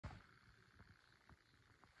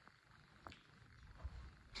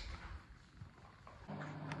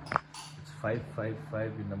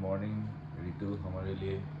5:55 in the morning. Ritu हमारे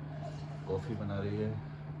लिए coffee बना रही है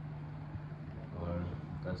और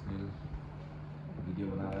तस्नील वीडियो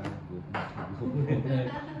बना रहा है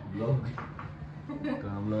ब्लॉग। तो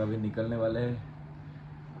हम लोग अभी निकलने वाले हैं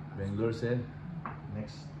बेंगलोर से।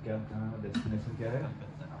 नेक्स्ट क्या डेस्टिनेशन क्या है?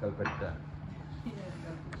 कलकत्ता।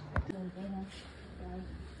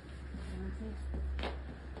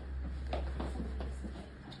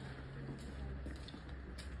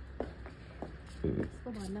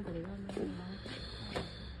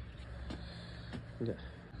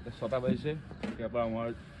 ছটা বাজিছে, ইয়াৰ পৰা আমাৰ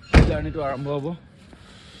জাৰ্ণিটো আৰম্ভ হ'ব।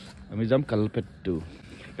 আমি যাম কালপেট্টু।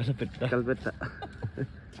 কালপেট্টা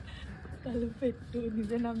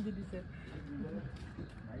নিজে নাম দি দিছে।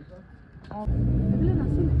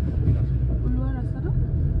 ওলোৱা ৰাস্তাটো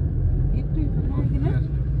গেটটো ইফালে কিনে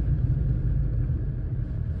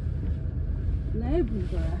নাই ভুল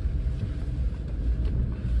কৰা।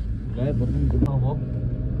 প্ৰথম গুণা হ'ব।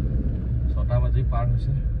 6টা বাজি পাৰ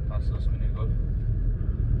হৈছে, 5-10 মিনিট গ'ল।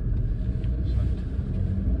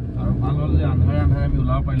 আৰু ভাল হ'ল যে আন্ধাৰে আন্ধাৰে আমি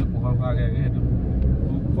ওলাব পাৰিলোঁ পোহৰ হোৱাৰ আগে আগে। সেইটো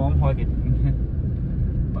খুব কম হয়,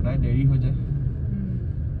 সদায় দেৰি হৈ যায়।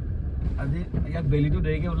 আজি ইয়াত বেলিটো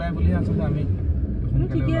দেৰিকৈ ওলাই বুলি আচলতে আমি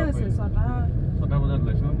সোনকালে 6টা বজাত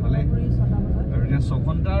ওলাইছোঁ। ভালেই। আৰু এতিয়া 6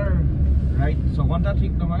 ঘণ্টাৰ ৰাইড। 6 ঘণ্টা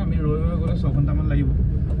ঠিক নহয়, আমি ৰৈ ৰৈ গ'লে 6 ঘণ্টামান লাগিব।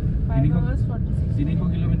 300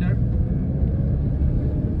 কিলোমিটাৰ।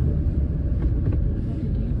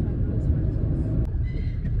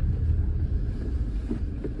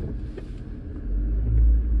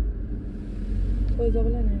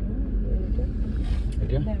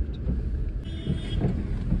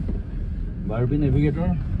 বাৰবি নেভিগেটৰ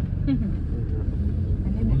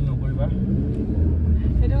নকৰিবা,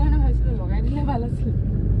 সেইটো কাৰণে ভাবিছিলোঁ লগাই দিলে ভাল আছিল।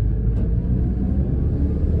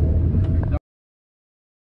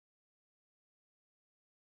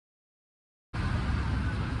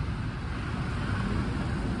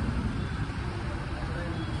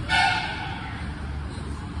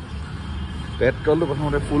 পেট্ৰলটো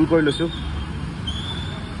প্ৰথমতে ফুল কৰি লৈছোঁ।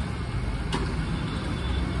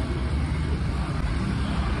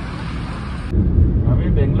 আমি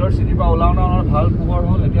বেংগলোৰ চিটিৰ পৰা ওলাওঁ ভাল পোহৰ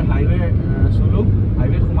হ'ল। এতিয়া হাইৱে চলোঁ,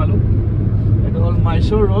 হাইৱেত সোমালোঁ। এইটো হ'ল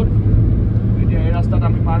মাইচুৰ ৰোড। এতিয়া এই ৰাস্তাত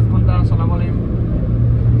আমি 5 ঘণ্টা চলাব লাগিব।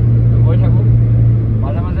 গৈ থাকোঁ,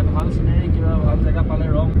 মাজে মাজে ভাল চিনেৰী, কিবা ভাল জেগা পালে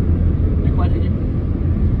ৰং দেখুৱাই থাকিম।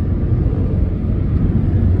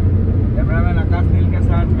 कैमरामैन आकाश नील के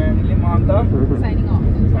साथ मैं नीलिम महंत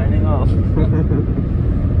साइनिंग ऑफ।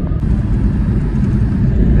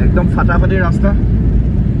 एकदम फाटाफाटी रास्ता।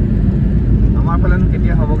 हमार फाले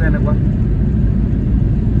केতিয়া হবগে এনেকুৱা।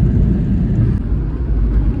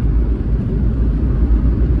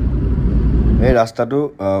 এই ৰাস্তাটো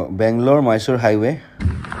বেংগলোৰ মাইসুৰ হাইৱে।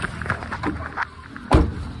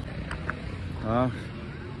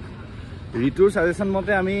 ঋতুৰ সাজেশন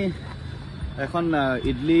মতে আমি এখন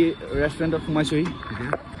ইডলি ৰেষ্টুৰেণ্টত সোমাইছোঁহি।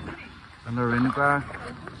 এতিয়া ৰেণুকা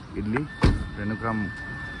ইডলি, ৰেণুকা।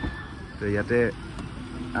 তো ইয়াতে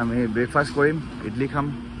আমি ব্ৰেকফাষ্ট কৰিম, ইডলি খাম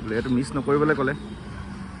বোলে। এইটো মিছ নকৰিবলৈ ক'লে।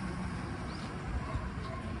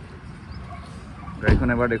 গাড়ীখন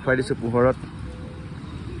এবাৰ দেখুৱাই দিছোঁ পোহৰত।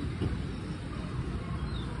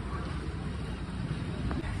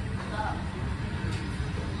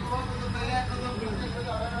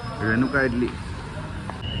 ৰেণুকা ইডলি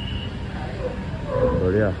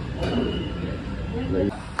বঢ়িয়া।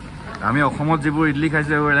 আমি অসমত যিবোৰ ইডলি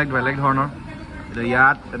খাইছোঁ এইবোৰ বেলেগ ধৰণৰ। এইটো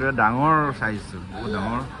ইয়াত এইটো ডাঙৰ চাইজটো, বহুত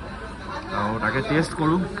ডাঙৰ। আৰু তাকে টেষ্ট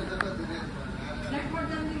কৰোঁ।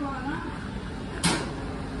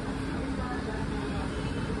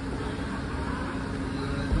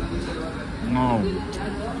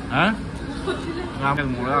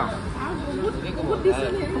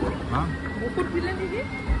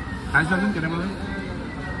 খাইছোৱাচোন কেনেকুৱা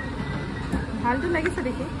ভালটো লাগিছে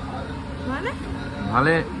দেখি।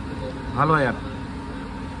 ভালে ভাল হয় ইয়াত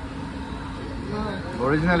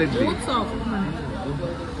অৰিজিনেল ইডলি।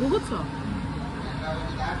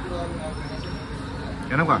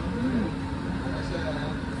 কেনেকুৱা?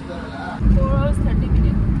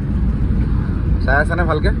 চাই আছানে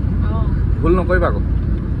ভালকে? ভুল নকৰিবা আকৌ।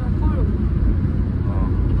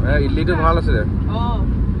 ইডলিটো ভাল আছে যে।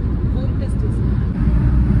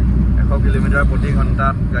 100 কিলোমিটাৰ প্ৰতি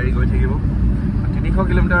ঘণ্টাত গাড়ী গৈ থাকিব। 300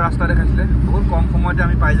 কিলোমিটাৰ ৰাস্তা দেখাইছিলে। বহুত কম সময়তে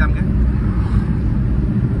আমি পাই যামগৈ।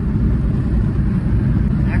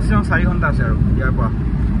 মেক্সিমাম 4 ঘণ্টা আছে আৰু ইয়াৰ পৰা।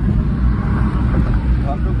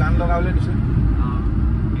 ঘৰটো গান লগাবলৈ দিছোঁ।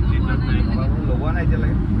 লগোৱা নাই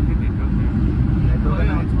এতিয়ালৈকে।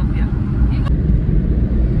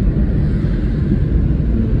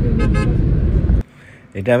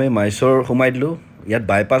 এতিয়া আমি মাইচুৰ সোমাই দিলোঁ। ইয়াত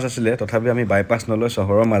বাইপাছ আছিলে তথাপি আমি বাইপাছ নলৈ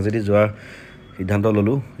চহৰৰ মাজেদি যোৱাৰ সিদ্ধান্ত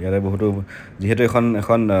ল'লোঁ ইয়াতে বহুতো যিহেতু এখন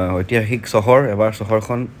ঐতিহাসিক চহৰ এবাৰ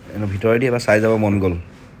চহৰখন ভিতৰেদি এবাৰ চাই যাব মন গ'ল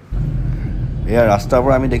এয়া ৰাস্তাৰ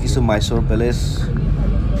পৰা আমি দেখিছোঁ মাইচুৰ পেলেচ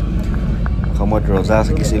সময়ত ৰজা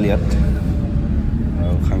থাকিছিল ইয়াত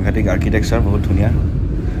আৰু সাংঘাতিক আৰ্কিটেকচাৰ বহুত ধুনীয়া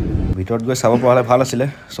ভিতৰত গৈ চাব পৰা হ'লে ভাল আছিলে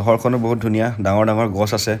চহৰখনো বহুত ধুনীয়া ডাঙৰ ডাঙৰ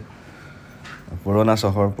গছ আছে পুৰণা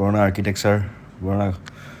চহৰ পুৰণা আৰ্কিটেকচাৰ পুৰণা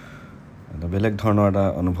এটা বেলেগ ধৰণৰ এটা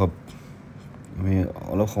অনুভৱ আমি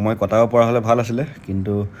অলপ সময় কটাব পৰা হ'লে ভাল আছিলে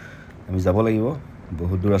কিন্তু আমি যাব লাগিব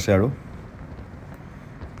বহুত দূৰ আছে আৰু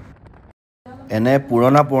এনে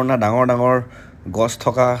পুৰণা ডাঙৰ ডাঙৰ গছ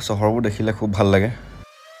থকা চহৰবোৰ দেখিলে খুব ভাল লাগে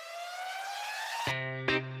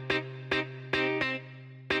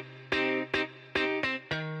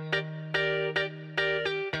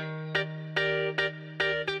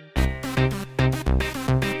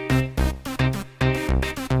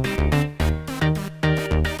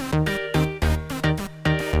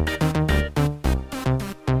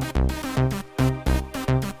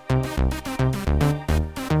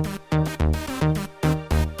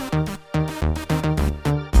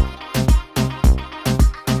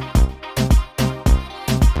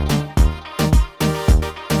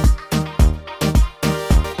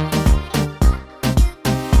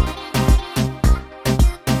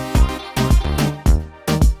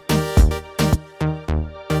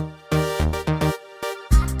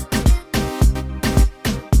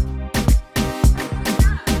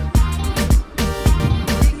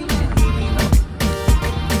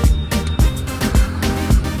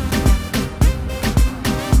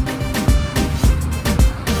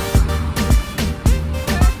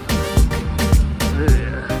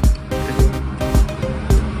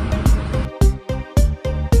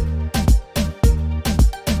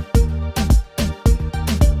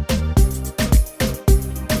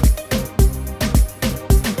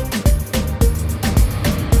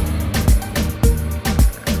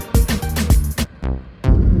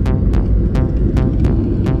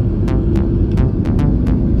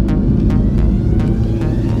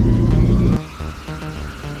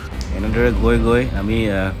গৈ গৈ আমি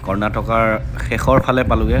কৰ্ণাটকাৰ শেষৰ ফালে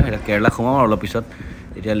পালোঁগৈ এতিয়া কেৰেলা সোমাম আৰু অলপ পিছত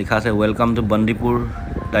এতিয়া লিখা আছে welcome to Bandipur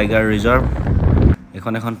tiger reserve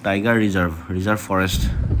এখন টাইগাৰ ৰিজাৰ্ভ ফৰেষ্ট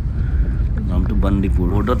নামটো বন্দিপুৰ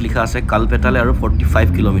বোৰ্ডত লিখা আছে কালপেটালে আৰু 45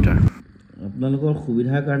 কিলোমিটাৰ আপোনালোকৰ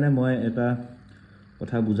সুবিধাৰ কাৰণে মই এটা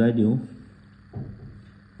কথা বুজাই দিওঁ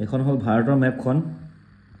এখন হ'ল ভাৰতৰ মেপখন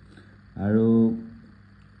আৰু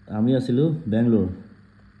আমি আছিলোঁ বেংগলোৰ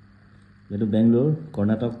এইটো বেংগলোৰ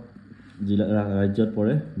কৰ্ণাটক জিলা ৰাজ্যত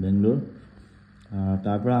পৰে বেংগলোৰ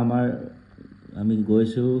তাৰ পৰা আমি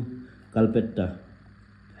গৈছোঁ কালপেট্টা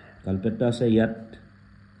আছে ইয়াত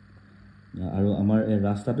আৰু আমাৰ এই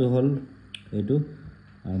ৰাস্তাটো হ'ল এইটো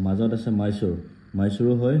আৰু মাজত আছে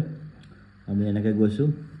মাইচুৰো হয় আমি এনেকৈ গৈছোঁ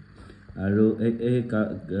আৰু এই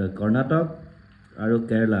কৰ্ণাটক আৰু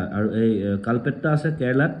কেৰেলা আৰু এই কালপেট্টা আছে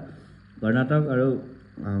কেৰেলাত কৰ্ণাটক আৰু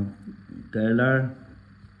কেৰেলাৰ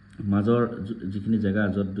মাজৰ যিখিনি জেগা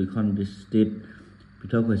য'ত দুইখন ষ্টেট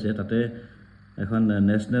পৃথক হৈছে তাতে এখন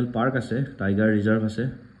নেশ্যনেল পাৰ্ক আছে টাইগাৰ ৰিজাৰ্ভ আছে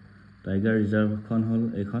টাইগাৰ ৰিজাৰ্ভখন হ'ল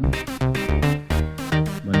এইখন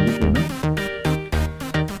বন্দিপুৰ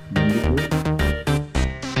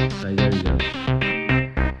টাইগাৰ ৰিজাৰ্ভ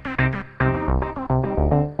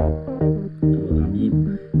তো আমি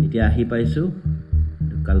এতিয়া আহি পাইছোঁ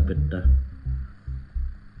কালপেট্টা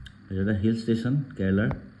এটা হিল ষ্টেচন কেৰেলাৰ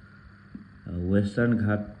ৱেষ্টাৰ্ণ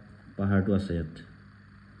ঘাট পাহাৰটো আছে ইয়াত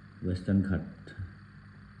ৱেষ্টাৰ্ণ ঘাট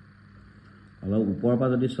অলপ ওপৰৰ পৰা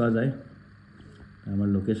যদি চোৱা যায় আমাৰ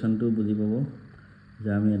লোকেশ্যনটো বুজি পাব যে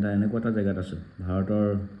আমি এনেকুৱা এটা জেগাত আছোঁ ভাৰতৰ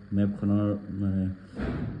মেপখনৰ মানে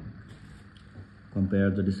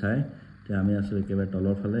কম্পেয়াৰত যদি চাই তেতিয়া আমি আছোঁ একেবাৰে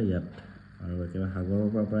তলৰ ফালে ইয়াত আৰু একেবাৰে সাগৰৰ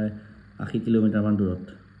পৰা প্ৰায় 80 কিলোমিটাৰমান দূৰত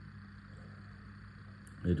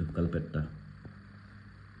এইটো কালপেট্টা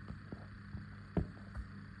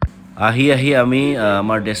আহি আমি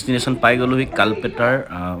আমাৰ ডেষ্টিনেশ্যন পাই গ'লোহি কালপেট্টাৰ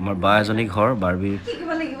আমাৰ বা এজনী ঘৰ বাৰ্বিৰ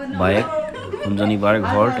বায়েক কুঞ্জনী বাৰ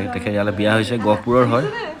ঘৰ তেখেত ইয়ালৈ বিয়া হৈছে গহপুৰৰ হয়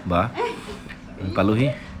বা পালোহি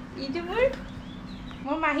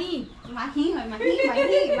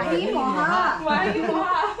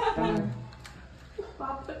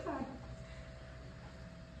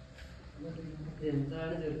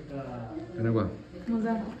কেনেকুৱা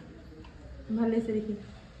মজা ভাল লাগিছে দেখি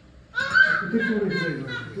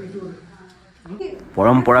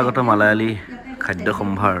পৰম্পৰাগত মালায়ালী খাদ্য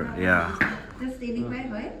সম্ভাৰ এয়া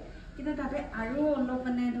কিন্তু তাতে আৰু অলপ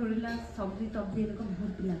মানে ধৰিলা চব্জি এনেকুৱা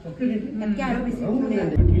বহুত এনেকৈ আৰু বেছি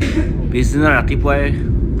পিছদিনা ৰাতিপুৱাই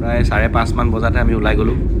প্ৰায় 5:30 মান বজাতে আমি ওলাই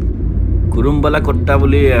গ'লোঁ কুৰুমবালা কট্টা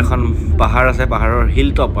বুলি এখন পাহাৰ আছে, পাহাৰৰ হিল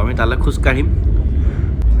টপ। আমি তালৈ খোজ কাঢ়িম।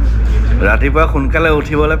 ৰাতিপুৱা সোনকালে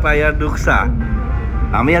উঠিবলৈ পাই ইয়াৰ দুখ চা।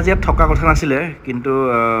 আমি আজি ইয়াত থকা কথা নাছিলে, কিন্তু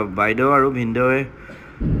বাইদেউ আৰু ভিনদেউৱে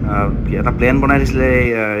এটা প্লেন বনাই দিছিলে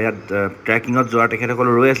ইয়াত ট্ৰেকিঙত যোৱাৰ। তেখেতসকল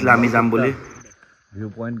ৰৈ আছিলে আমি যাম বুলি। ভিউ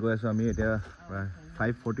পইণ্ট গৈ আছোঁ আমি এতিয়া প্ৰায়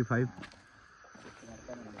 5:45।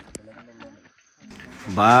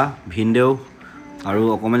 বা ভিনদেউ আৰু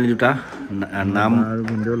অকমানি দুটা নাম আৰু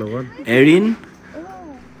ভিনদেউৰ লগত এৰিন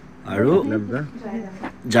আৰু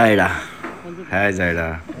জাইৰা। হাই জাইৰা।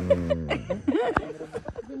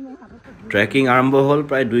 ট্ৰেকিং আৰম্ভ হ'ল।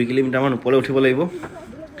 প্ৰায় 2 কিলোমিটাৰমান ওপৰলৈ উঠিব লাগিব।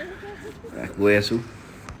 গৈ আছোঁ।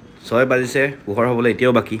 6 বাজিছে, পোহৰ হ'বলৈ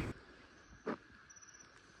এতিয়াও বাকী।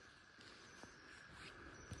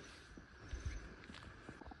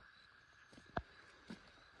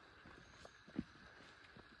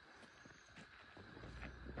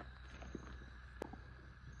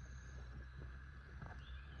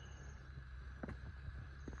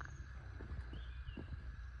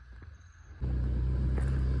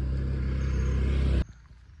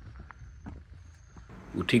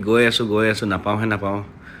 উঠি গৈ আছোঁ নাপাওঁ।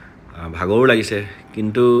 ভাগৰো লাগিছে,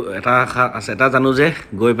 কিন্তু এটা আশা আছে, এটা জানো যে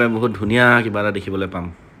গৈ পাই বহুত ধুনীয়া কিবা এটা দেখিবলৈ পাম।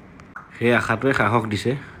 সেই আশাটোৱে সাহস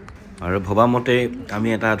দিছে। আৰু ভবামতে আমি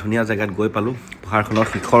এটা ধুনীয়া জেগাত গৈ পালোঁ। পাহাৰখনৰ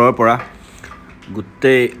শিখৰৰ পৰা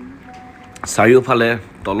গোটেই চাৰিওফালে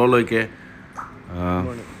তললৈকে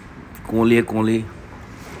কুঁৱলী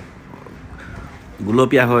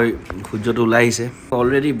গুলপীয়া হৈ সূৰ্যটো ওলাই আহিছে।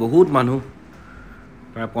 অলৰেডি বহুত মানুহ,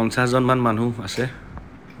 প্ৰায় 50জনমান মানুহ আছে।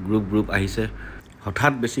 গ্ৰুপ আহিছে।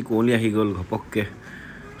 হঠাৎ বেছি কুঁৱলী আহি গ'ল, ঘপককৈ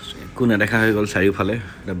একো নেদেখা হৈ গ'ল। চাৰিওফালে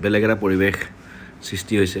বেলেগ এটা পৰিৱেশ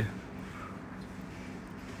সৃষ্টি হৈছে।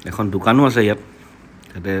 এখন দোকানো আছে ইয়াত,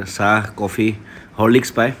 তাতে চাহ, কফি, হৰলিক্স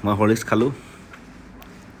পায়। মই হৰলিক্স খালোঁ।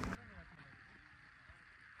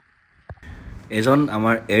 এজন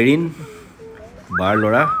আমাৰ এৰিন বাৰ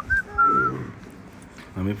ল'ৰা।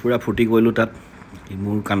 আমি পূৰা ফূৰ্তি কৰিলোঁ তাত,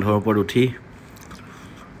 মোৰ কান্ধৰ ওপৰত উঠি।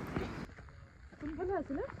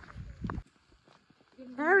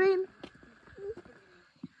 Erin,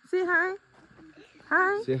 say hi.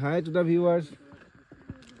 Hi. Say hi to the viewers.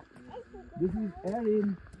 This is Erin.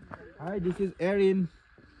 Hi, this is Erin.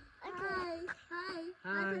 Hi.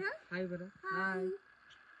 Hi, brother. Hi.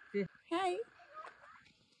 Hi.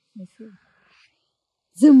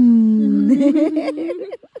 Zoom.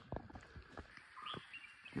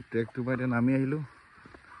 ট্ৰেকটো পৰা এতিয়া নামি আহিলোঁ।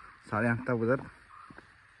 8:30 বজাত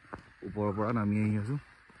ওপৰৰ পৰা নামি আহি আছোঁ।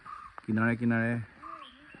 কিনাৰে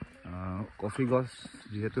কফি গছ,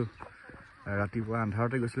 যিহেতু ৰাতিপুৱা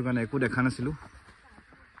আন্ধাৰতে গৈছিলোঁ কাৰণে একো দেখা নাছিলোঁ।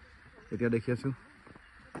 এতিয়া দেখি আছোঁ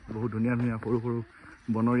বহুত ধুনীয়া সৰু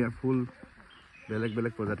বনৰীয়া ফুল, বেলেগ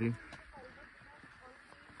প্ৰজাতিৰ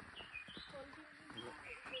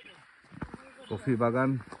কফি বাগান।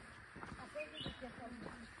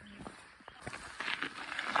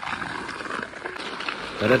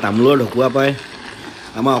 তাতে তামোলৰ ঢকুৱা পায়।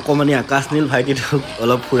 আমাৰ অকণমানি আকাশ নীল ভাইটিটোক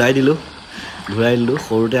অলপ ঘূৰাই দিলোঁ।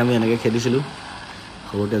 সৰুতে আমি এনেকৈ খেলিছিলোঁ।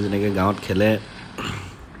 সৰুতে যেনেকৈ গাঁৱত খেলে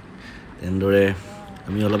তেনেদৰে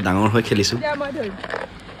আমি অলপ ডাঙৰ হৈ খেলিছোঁ।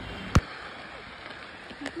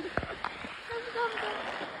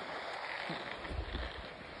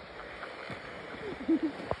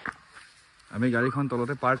 আমি গাড়ীখন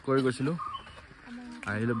তলতে পাৰ্ক কৰি গৈছিলোঁ।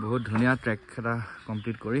 আহিলোঁ বহুত ধুনীয়া ট্ৰেক এটা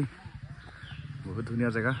কমপ্লিট কৰি। বহুত ধুনীয়া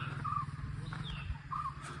জেগা।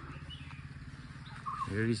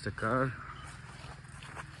 Here is the car.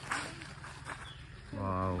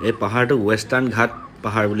 Wow. এই পাহাৰটো ৱেষ্টাৰ্ণ ঘাট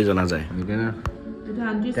পাহাৰ বুলি জনা যায়।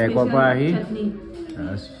 ট্ৰেকৰ পৰা আহি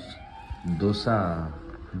দোচা,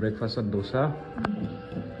 ব্ৰেকফাষ্টত দোচা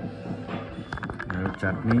আৰু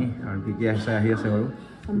চাটনি আৰু কি আহি আছে বাৰু।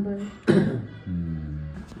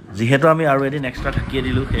 যিহেতু আমি আৰু এদিন এক্সট্ৰা থাকিয়ে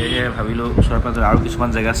দিলোঁ, সেয়েহে ভাবিলোঁ ওচৰে পাঁজৰে আৰু কিছুমান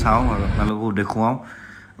জেগা চাওঁ আৰু আপোনালোককো দেখুৱাওঁ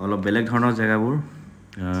অলপ বেলেগ ধৰণৰ জেগাবোৰ।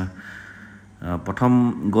 প্ৰথম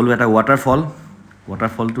গ'লোঁ এটা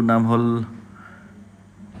ৱাটাৰফলটোৰ নাম হ'ল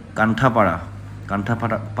কান্থাপাৰা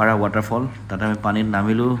ৱাটাৰফল। তাতে আমি পানীত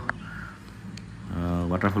নামিলোঁ,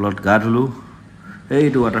 ৱাটাৰফলত গা ধুলোঁ।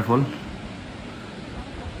 এইটো ৱাটাৰফল।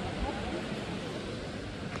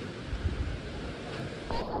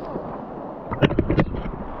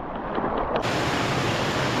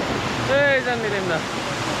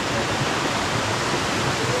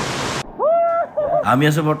 আমি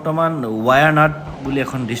আছোঁ বৰ্তমান ৱায়ানাড বুলি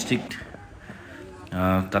এখন ডিষ্ট্ৰিক্ট।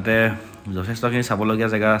 তাতে যথেষ্টখিনি চাবলগীয়া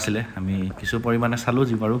জেগা আছিলে। আমি কিছু পৰিমাণে চালোঁ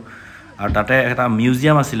যি পাৰোঁ। আৰু তাতে এটা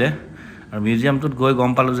মিউজিয়াম আছিলে, আৰু মিউজিয়ামটোত গৈ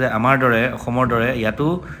গম পালোঁ যে আমাৰ দৰে, অসমৰ দৰে ইয়াতো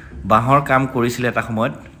বাঁহৰ কাম কৰিছিলে এটা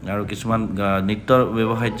সময়ত। আৰু কিছুমান নিত্য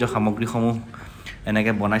ব্যৱহাৰ্য সামগ্ৰীসমূহ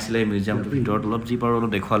এনেকৈ বনাইছিলে এই মিউজিয়ামটোৰ ভিতৰত অলপ যি পাৰোঁ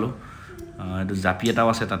অলপ দেখুৱালোঁ এইটো জাপি এটাও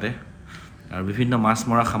আছে তাতে আৰু বিভিন্ন মাছ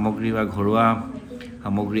মৰা সামগ্ৰী বা ঘৰুৱা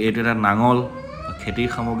সামগ্ৰী এইটো এটা নাঙল খেতিৰ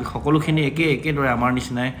সামগ্ৰী সকলোখিনি একেদৰে আমাৰ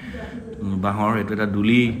নিচিনাই বাঁহৰ এইটো এটা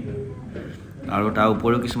দুলি আৰু তাৰ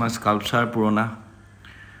উপৰিও কিছুমান স্কাল্পচাৰ পুৰণা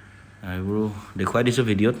এইবোৰ দেখুৱাই দিছোঁ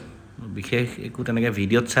ভিডিঅ'ত বিশেষ একো তেনেকৈ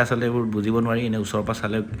ভিডিঅ'ত চাই আচলতে এইবোৰ বুজিব নোৱাৰি এনে ওচৰৰ পৰা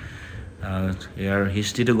চালে ইয়াৰ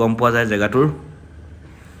হিষ্ট্ৰীটো গম পোৱা যায় জেগাটোৰ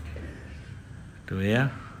তো এয়া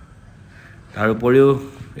তাৰ উপৰিও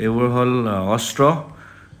এইবোৰ হ'ল অস্ত্ৰ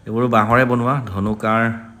এইবোৰ বাঁহৰে বনোৱা ধনুকাৰ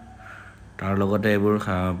তাৰ লগতে এইবোৰ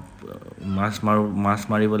মাছ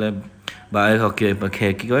মাৰিবলৈ বা কি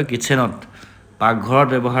কয় কিটচেনত পাকঘৰত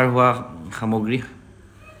ব্যৱহাৰ হোৱা সামগ্ৰী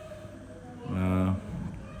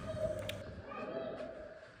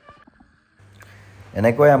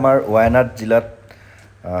এনেকৈ আমাৰ ৱায়নাড জিলাত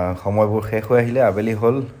সময়বোৰ শেষ হৈ আহিলে আবেলি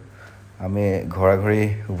হ'ল আমি ঘৰা ঘৰি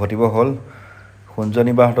উভতিব হ'ল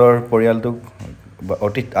সুঞ্জনী বাহঁতৰ পৰিয়ালটোক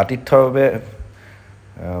আতিথ্যৰ বাবে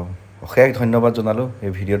অশেষ ধন্যবাদ জনালোঁ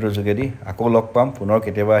এই ভিডিঅ'টোৰ যোগেদি আকৌ লগ পাম পুনৰ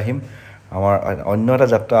কেতিয়াবা আহিম আমাৰ অন্য এটা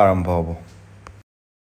যাত্ৰা আৰম্ভ হ'ব